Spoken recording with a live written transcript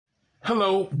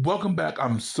Hello, welcome back.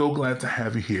 I'm so glad to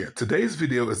have you here. Today's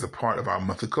video is a part of our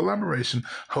monthly collaboration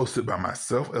hosted by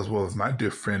myself as well as my dear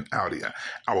friend Audia.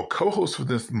 Our co-hosts for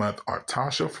this month are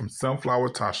Tasha from Sunflower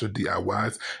Tasha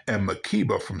DIYs and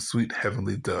Makiba from Sweet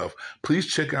Heavenly Dove. Please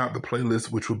check out the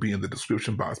playlist, which will be in the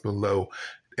description box below,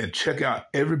 and check out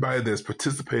everybody that's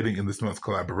participating in this month's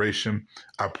collaboration.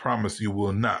 I promise you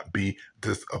will not be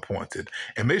disappointed.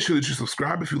 And make sure that you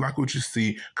subscribe if you like what you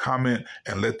see, comment,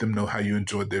 and let them know how you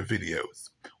enjoyed their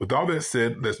videos. With all that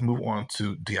said, let's move on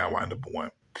to DIY number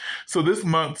one. So this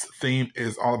month's theme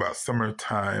is all about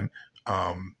summertime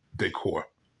decor,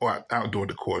 or outdoor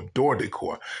decor, door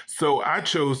decor. So I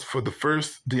chose for the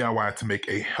first DIY to make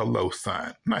a hello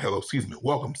sign, not hello, excuse me,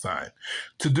 welcome sign.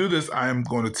 To do this, I am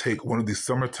going to take one of these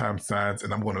summertime signs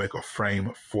and I'm going to make a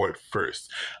frame for it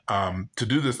first. To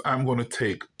do this, I'm going to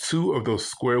take two of those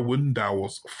square wooden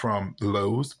dowels from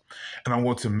Lowe's and I'm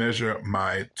going to measure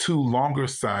my two longer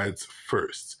sides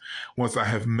first. Once I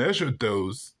have measured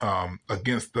those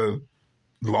against the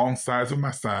long sides of my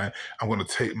sign, I'm going to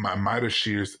take my miter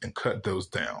shears and cut those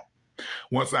down.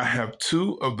 Once I have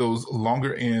two of those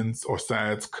longer ends or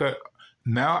sides cut,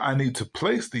 now I need to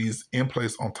place these in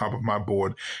place on top of my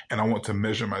board, and I want to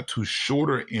measure my two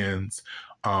shorter ends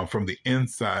from the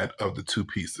inside of the two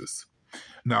pieces.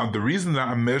 Now, the reason that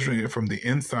I'm measuring it from the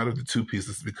inside of the two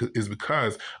pieces is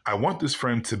because I want this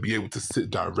frame to be able to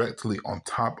sit directly on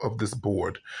top of this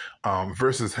board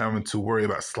versus having to worry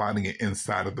about sliding it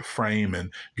inside of the frame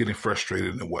and getting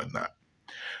frustrated and whatnot.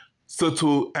 So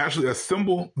to actually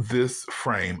assemble this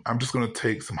frame, I'm just going to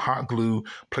take some hot glue,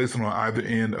 place it on either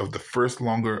end of the first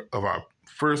long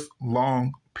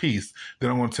piece.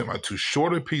 Then I'm going to take my two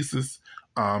shorter pieces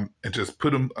and just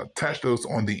attach those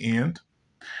on the end.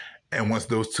 And once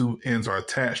those two ends are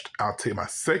attached, I'll take my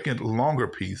second longer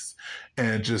piece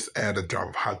and just add a drop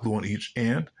of hot glue on each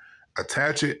end,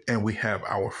 attach it, and we have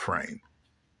our frame.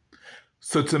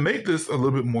 So to make this a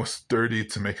little bit more sturdy,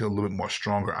 to make it a little bit more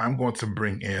stronger, I'm going to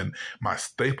bring in my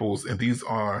staples, and these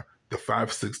are the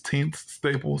 5/16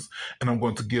 staples, and I'm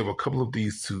going to give a couple of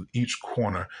these to each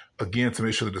corner, again, to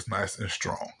make sure that it's nice and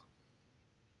strong.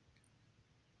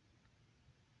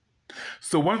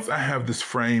 So once I have this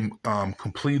frame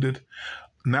completed,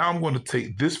 now I'm going to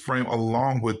take this frame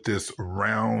along with this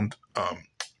round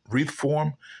wreath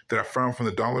form that I found from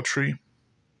the Dollar Tree.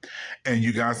 And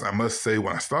you guys, I must say,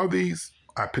 when I saw these,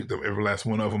 I picked up every last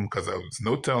one of them because there was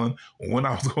no telling when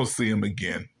I was going to see them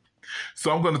again.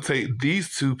 So I'm going to take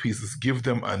these two pieces, give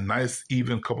them a nice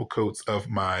even couple coats of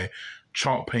my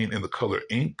chalk paint in the color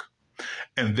ink.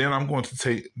 And then I'm going to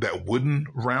take that wooden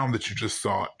round that you just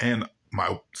saw and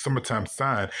my summertime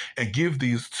sign and give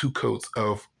these two coats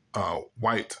of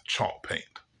white chalk paint.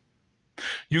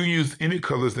 You can use any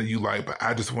colors that you like, but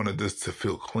I just wanted this to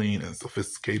feel clean and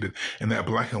sophisticated, and that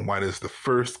black and white is the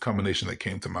first combination that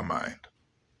came to my mind.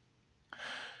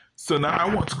 So now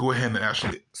I want to go ahead and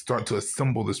actually start to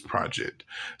assemble this project.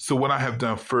 So what I have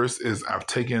done first is I've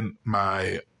taken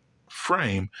my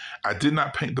frame. I did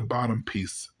not paint the bottom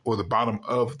piece or the bottom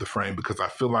of the frame because I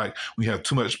feel like we have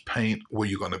too much paint where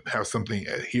you're going to have something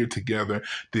adhere together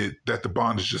that the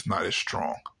bond is just not as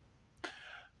strong.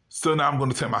 So now I'm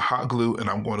going to take my hot glue and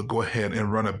I'm going to go ahead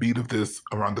and run a bead of this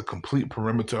around the complete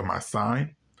perimeter of my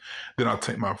sign. Then I'll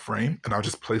take my frame and I'll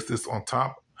just place this on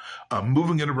top,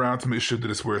 moving it around to make sure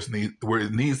that it's where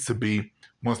it needs to be.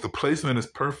 Once the placement is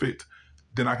perfect,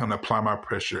 then I can apply my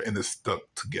pressure and it's stuck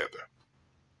together.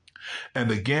 And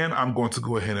again, I'm going to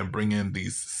go ahead and bring in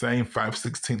these same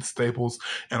 5/16 staples,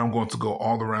 and I'm going to go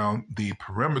all around the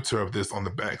perimeter of this on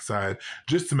the back side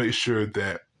just to make sure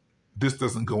that this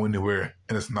doesn't go anywhere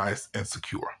and it's nice and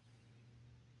secure.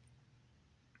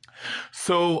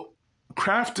 So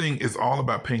crafting is all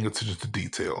about paying attention to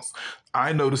details.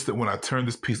 I noticed that when I turned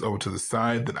this piece over to the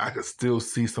side, that I could still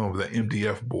see some of the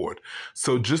MDF board.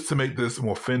 So just to make this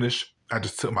more finished, I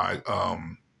just took my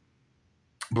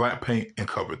black paint and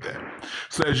covered that.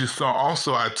 So as you saw,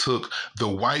 also I took the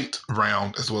white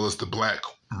round as well as the black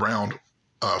round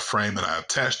frame and I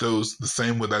attached those the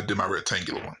same way that I did my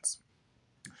rectangular ones.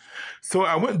 So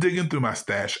I went digging through my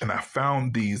stash and I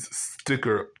found these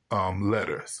sticker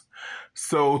letters.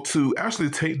 So to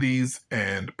actually take these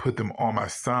and put them on my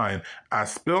sign, I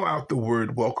spell out the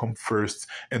word welcome first,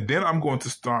 and then I'm going to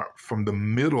start from the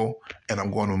middle and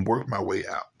I'm going to work my way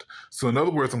out. So in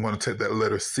other words, I'm going to take that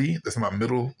letter C, that's my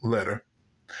middle letter,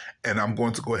 and I'm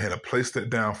going to go ahead and place that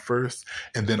down first,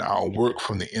 and then I'll work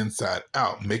from the inside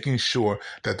out, making sure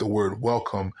that the word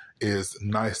welcome is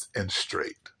nice and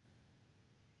straight.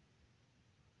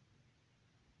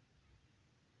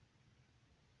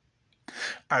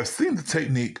 I've seen the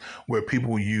technique where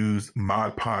people use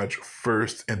Mod Podge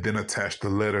first and then attach the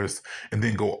letters and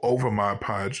then go over Mod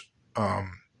Podge, not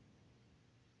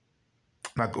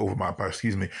go over Mod Podge,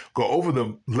 excuse me, go over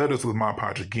the letters with Mod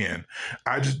Podge again.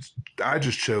 I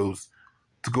just chose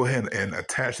to go ahead and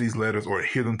attach these letters or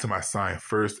adhere them to my sign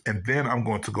first, and then I'm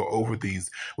going to go over these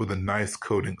with a nice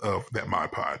coating of that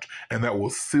Mod Podge, and that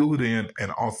will seal it in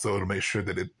and also to make sure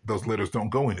that those letters don't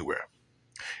go anywhere.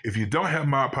 If you don't have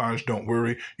Mod Podge, don't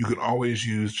worry. You can always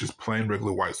use just plain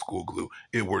regular white school glue.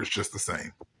 It works just the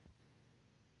same.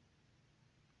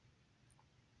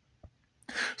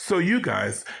 So you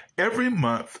guys, every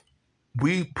month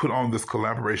we put on this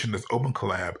collaboration, this open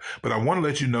collab, but I want to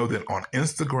let you know that on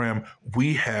Instagram,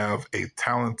 we have a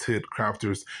Talented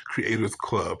Crafters Creators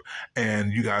Club.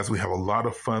 And you guys, we have a lot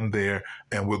of fun there,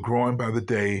 and we're growing by the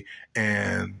day,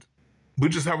 and we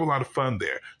just have a lot of fun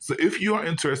there. So if you are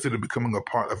interested in becoming a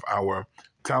part of our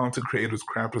Talented Creators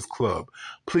Crafters Club,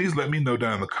 please let me know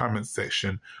down in the comments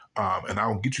section, and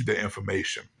I'll get you that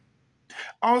information.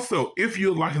 Also, if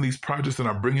you're liking these projects that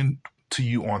I'm bringing to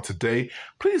you on today,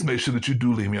 please make sure that you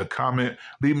do leave me a comment,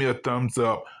 leave me a thumbs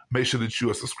up, make sure that you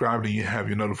are subscribed and you have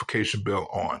your notification bell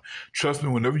on. Trust me,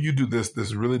 whenever you do this,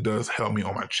 this really does help me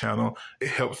on my channel. It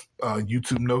helps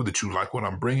YouTube know that you like what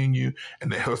I'm bringing you,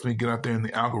 and it helps me get out there in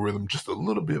the algorithm just a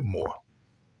little bit more.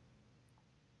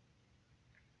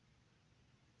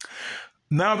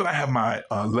 Now that I have my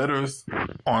letters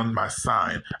on my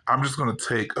sign, I'm just going to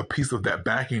take a piece of that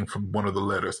backing from one of the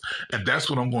letters, and that's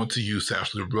what I'm going to use to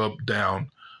actually rub down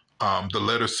the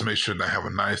letters to make sure that I have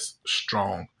a nice,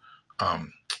 strong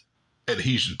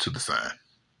adhesion to the sign.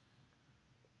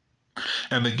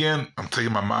 And again, I'm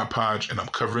taking my Mod Podge and I'm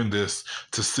covering this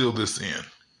to seal this in.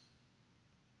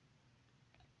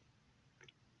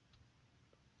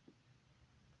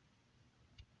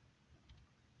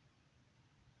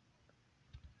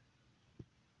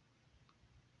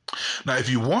 Now,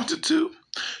 if you wanted to,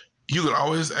 you could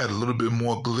always add a little bit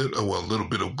more glitter, well, a little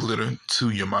bit of glitter to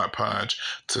your Mod Podge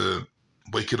to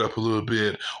wake it up a little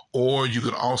bit. Or you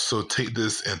could also take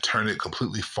this and turn it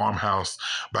completely farmhouse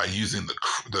by using the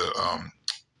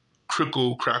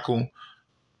crackle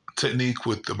technique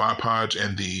with the Mod Podge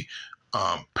and the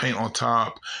paint on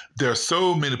top. There are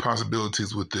so many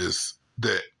possibilities with this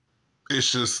that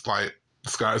it's just like the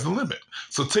sky's the limit.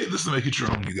 So take this and make it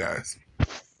your own, you guys.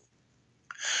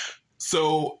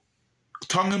 So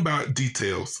talking about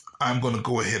details, I'm going to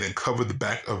go ahead and cover the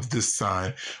back of this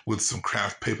sign with some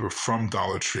craft paper from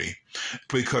Dollar Tree,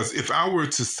 because if I were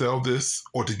to sell this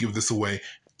or to give this away,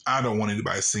 I don't want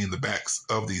anybody seeing the backs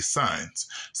of these signs.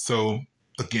 So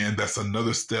again, that's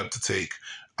another step to take,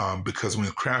 because when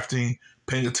crafting,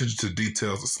 paying attention to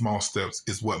details, the small steps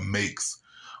is what makes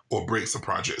or breaks a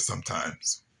project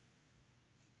sometimes.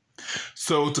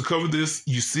 So to cover this,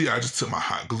 you see I just took my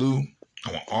hot glue.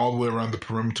 I went all the way around the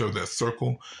perimeter of that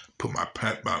circle, put my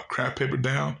craft paper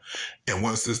down, and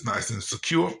once it's nice and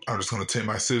secure, I'm just going to take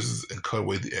my scissors and cut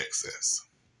away the excess.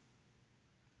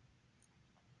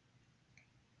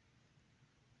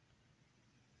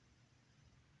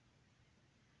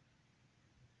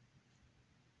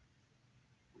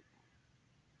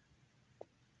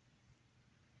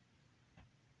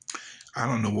 I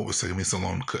don't know what was taking me so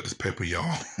long to cut this paper,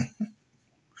 y'all.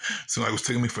 Seemed like it was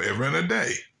taking me forever and a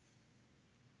day.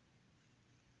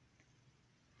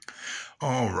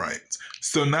 All right,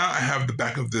 so now I have the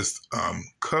back of this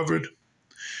covered.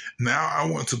 Now I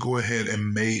want to go ahead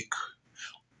and make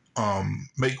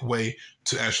way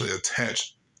to actually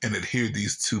attach and adhere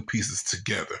these two pieces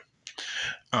together.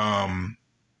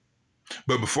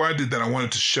 But before I did that, I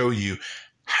wanted to show you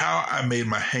how I made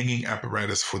my hanging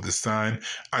apparatus for this sign.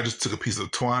 I just took a piece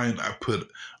of twine, I put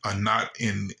a knot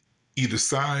in either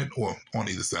side, or on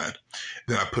either side.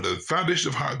 Then I put a foundation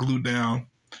of hot glue down,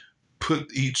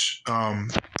 put each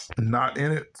knot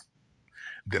in it.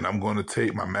 Then I'm going to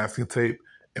take my masking tape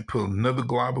and put another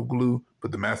glob of glue,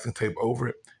 put the masking tape over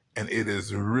it, and it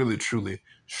is really, truly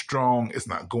strong. It's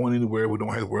not going anywhere. We don't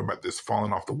have to worry about this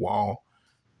falling off the wall.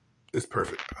 It's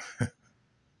perfect.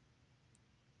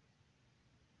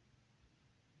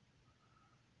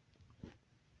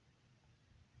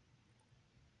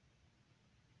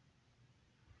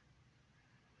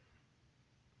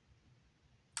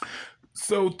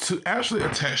 So to actually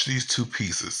attach these two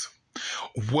pieces,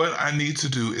 what I need to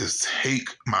do is take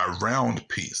my round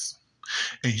piece,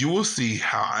 and you will see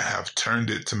how I have turned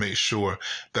it to make sure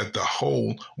that the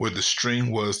hole where the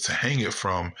string was to hang it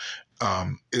from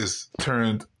is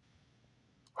turned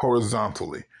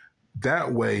horizontally.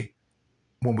 That way,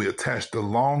 when we attach the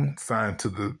long sign to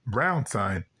the round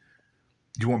sign,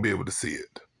 you won't be able to see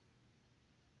it.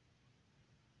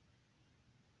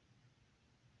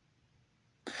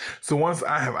 So once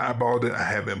I have eyeballed it, I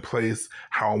have in place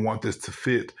how I want this to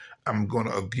fit. I'm going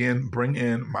to again bring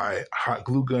in my hot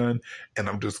glue gun, and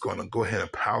I'm just going to go ahead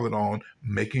and pile it on,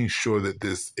 making sure that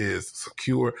this is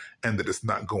secure and that it's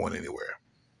not going anywhere.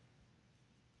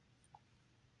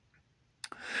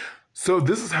 So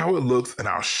this is how it looks, and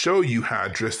I'll show you how I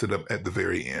dressed it up at the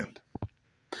very end.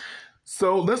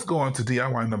 So let's go on to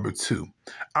DIY number 2.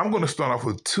 I'm going to start off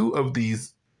with 2 of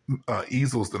these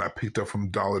easels that I picked up from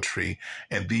Dollar Tree,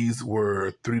 and these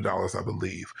were $3, I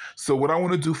believe. So what I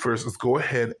want to do first is go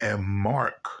ahead and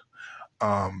mark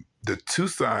the 2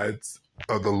 sides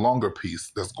of the longer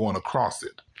piece that's going across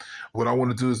it. What I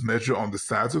want to do is measure on the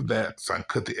sides of that so I can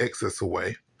cut the excess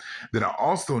away. Then I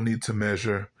also need to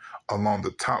measure along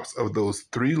the tops of those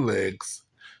 3 legs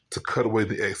to cut away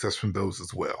the excess from those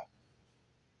as well.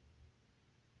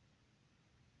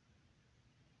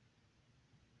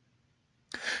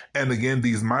 And again,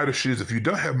 these miter shears, if you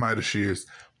don't have miter shears,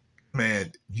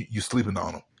 man, you're sleeping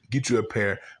on them. Get you a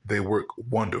pair. They work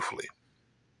wonderfully.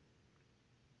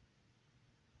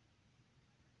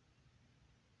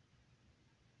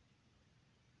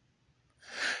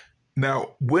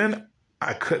 Now, when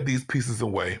I cut these pieces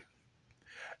away,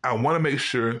 I want to make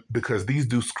sure, because these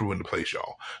do screw into place,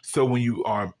 y'all. So when you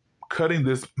are cutting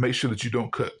this, make sure that you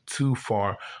don't cut too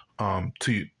far,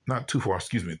 too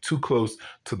close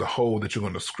to the hole that you're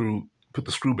going to put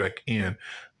the screw back in.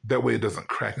 That way it doesn't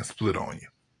crack and split on you.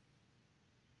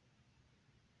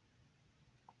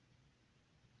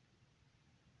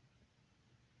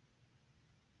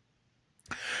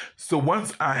 So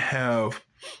once I have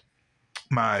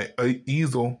my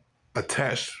easel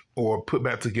attached or put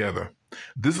back together,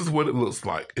 this is what it looks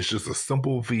like. It's just a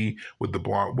simple V with the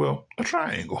bar, well, a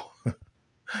triangle.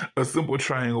 A simple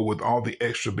triangle with all the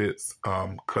extra bits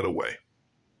cut away.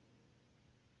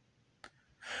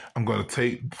 I'm going to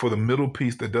take, for the middle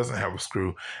piece that doesn't have a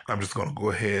screw, I'm just going to go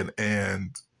ahead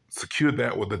and secure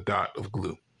that with a dot of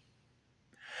glue.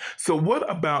 So what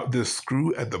about this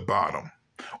screw at the bottom?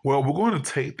 Well, we're going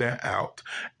to take that out,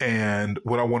 and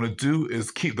what I want to do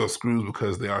is keep those screws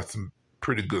because they are some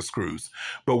pretty good screws.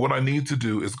 But what I need to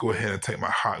do is go ahead and take my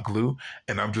hot glue,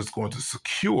 and I'm just going to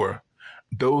secure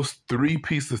those 3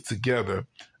 pieces together,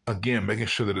 again, making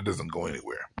sure that it doesn't go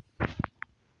anywhere.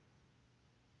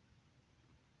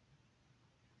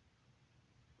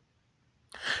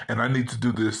 And I need to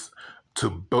do this to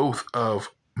both of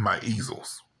my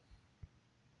easels.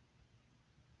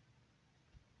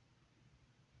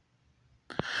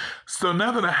 So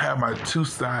now that I have my 2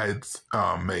 sides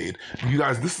made, you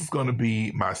guys, this is going to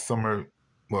be my summer,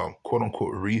 well, quote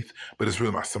unquote wreath, but it's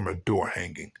really my summer door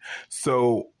hanging.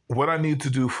 So what I need to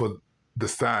do for the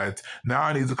sides, now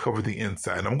I need to cover the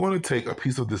inside. I'm going to take a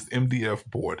piece of this MDF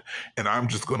board, and I'm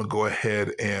just going to go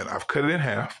ahead and I've cut it in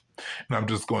half, and I'm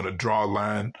just going to draw a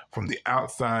line from the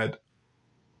outside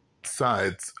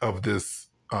sides of this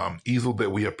easel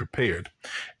that we have prepared.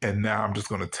 And now I'm just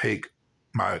going to take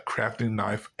my crafting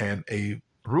knife and a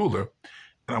ruler,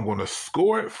 and I'm going to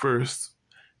score it first.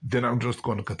 Then I'm just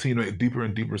going to continue to make deeper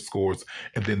and deeper scores,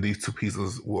 and then these 2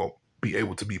 pieces will be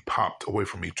able to be popped away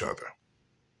from each other.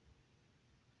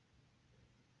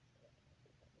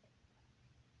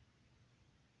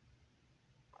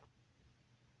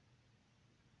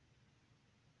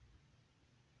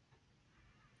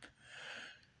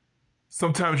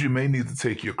 Sometimes you may need to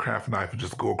take your craft knife and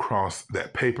just go across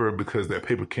that paper, because that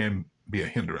paper can be a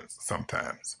hindrance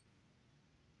sometimes.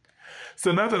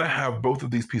 So now that I have both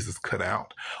of these pieces cut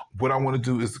out, what I want to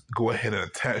do is go ahead and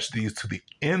attach these to the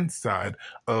inside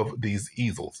of these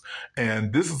easels.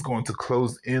 And this is going to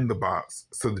close in the box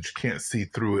so that you can't see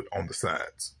through it on the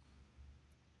sides.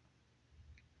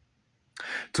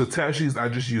 To attach these, I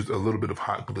just used a little bit of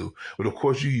hot glue, but of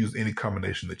course you use any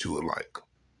combination that you would like.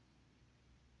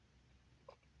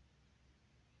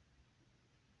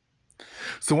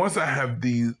 So once I have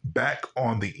these back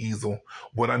on the easel,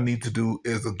 what I need to do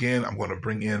is, again, I'm going to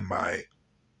bring in my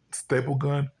staple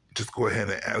gun. Just go ahead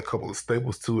and add a couple of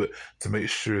staples to it to make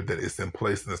sure that it's in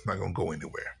place and it's not going to go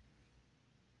anywhere.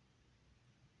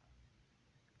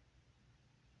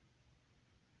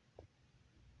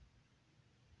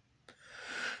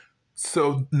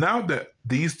 So now that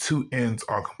these 2 ends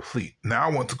are complete, now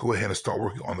I want to go ahead and start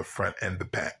working on the front and the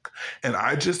back. And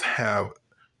I just have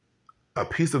a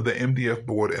piece of the MDF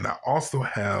board, and I also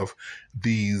have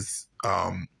these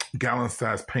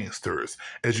gallon-sized paint stirrers.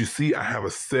 As you see, I have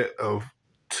a set of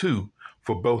 2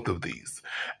 for both of these.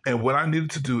 And what I needed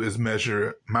to do is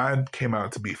measure, mine came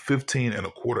out to be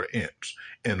 15¼ inch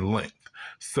in length.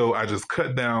 So I just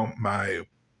cut down my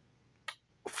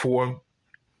 4-gallon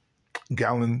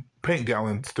paint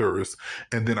gallon stirrers,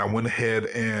 and then I went ahead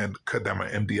and cut down my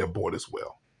MDF board as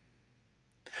well.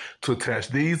 To attach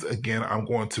these, again, I'm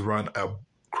going to run a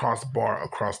crossbar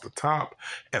across the top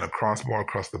and a crossbar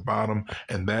across the bottom,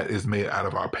 and that is made out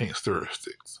of our paint stirrer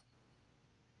sticks.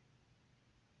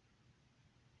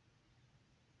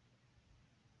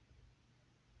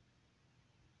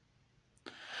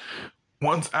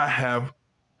 Once I have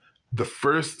the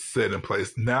first set in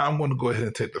place, now I'm going to go ahead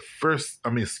and take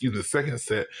the second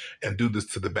set and do this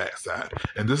to the back side.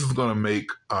 And this is going to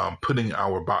make putting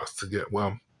our box together,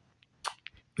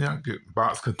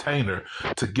 box container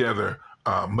together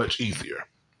much easier.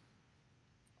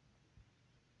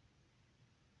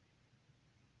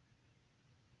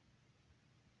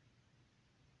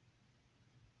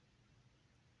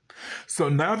 So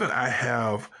now that I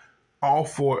have all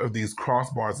 4 of these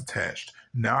crossbars attached,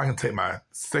 now I can take my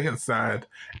second side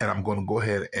and I'm going to go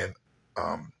ahead and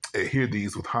adhere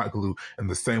these with hot glue in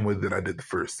the same way that I did the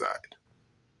first side.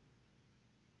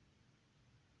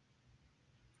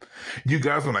 You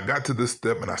guys, when I got to this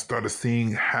step and I started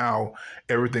seeing how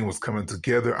everything was coming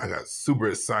together, I got super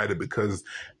excited because,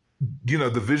 the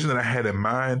vision that I had in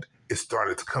mind, it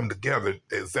started to come together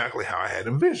exactly how I had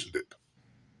envisioned it.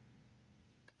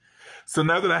 So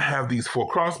now that I have these 4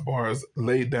 crossbars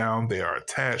laid down, they are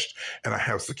attached, and I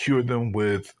have secured them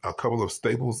with a couple of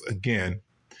staples again,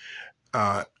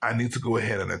 I need to go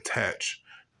ahead and attach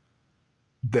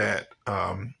that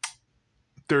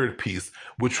third piece,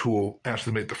 which will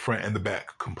actually make the front and the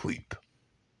back complete.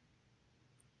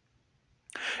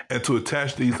 And to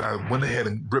attach these, I went ahead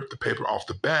and ripped the paper off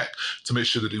the back to make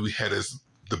sure that we had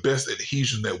the best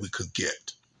adhesion that we could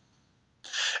get.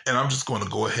 And I'm just going to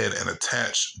go ahead and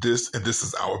attach this, and this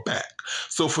is our back.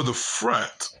 So for the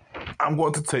front, I'm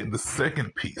going to take the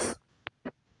second piece,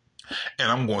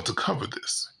 and I'm going to cover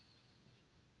this.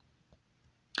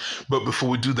 But before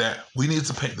we do that, we need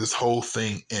to paint this whole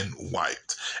thing in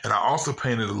white. And I also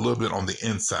painted a little bit on the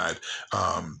inside,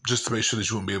 just to make sure that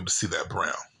you won't be able to see that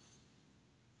brown.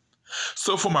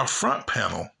 So for my front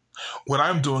panel, what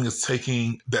I'm doing is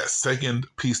taking that second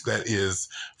piece that is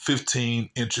 15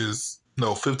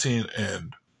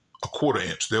 and a quarter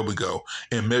inch, there we go,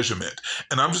 in measurement.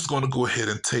 And I'm just going to go ahead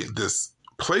and take this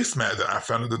placemat that I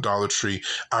found at the Dollar Tree.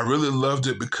 I really loved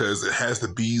it because it has the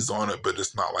bees on it, but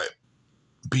it's not like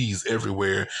bees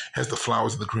everywhere. It has the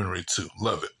flowers and the greenery too.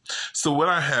 Love it. So what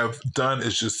I have done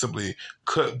is just simply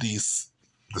cut the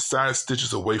side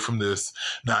stitches away from this.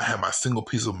 Now I have my single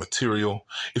piece of material.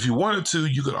 If you wanted to,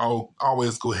 you could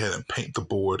always go ahead and paint the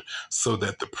board so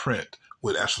that the print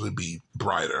would actually be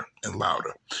brighter and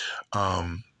louder.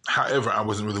 However, I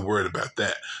wasn't really worried about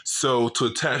that. So to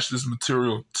attach this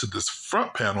material to this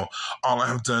front panel, all I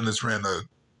have done is ran a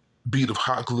bead of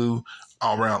hot glue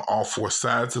around all 4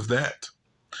 sides of that.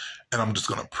 And I'm just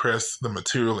going to press the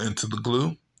material into the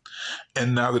glue.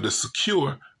 And now that it's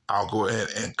secure, I'll go ahead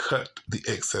and cut the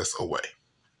excess away.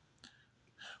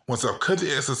 Once I've cut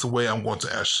the excess away, I'm going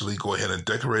to actually go ahead and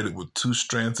decorate it with 2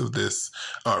 strands of this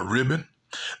ribbon.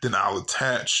 Then I'll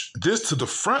attach this to the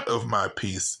front of my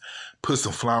piece, put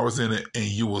some flowers in it, and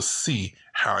you will see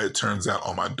how it turns out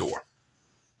on my door.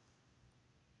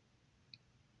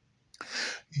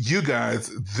 You guys,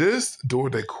 this door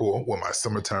decor with my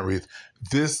summertime wreath,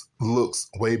 this looks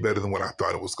way better than what I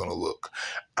thought it was going to look.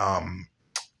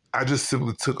 I just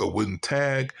simply took a wooden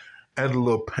tag, added a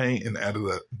little paint, and added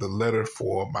the letter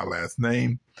for my last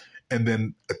name, and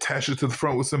then attached it to the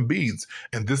front with some beads.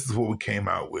 And this is what we came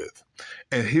out with.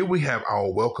 And here we have our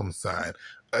welcome sign.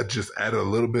 I just added a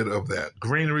little bit of that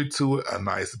greenery to it, a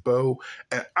nice bow.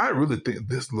 And I really think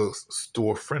this looks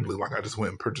store friendly, like I just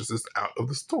went and purchased this out of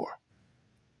the store.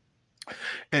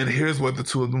 And here's what the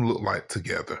 2 of them look like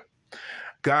together.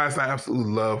 Guys, I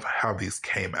absolutely love how these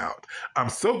came out. I'm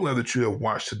so glad that you have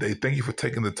watched today. Thank you for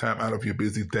taking the time out of your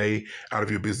busy day, out of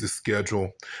your busy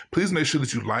schedule. Please make sure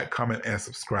that you like, comment, and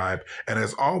subscribe. And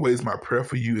as always, my prayer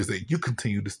for you is that you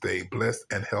continue to stay blessed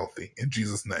and healthy. In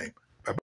Jesus' name.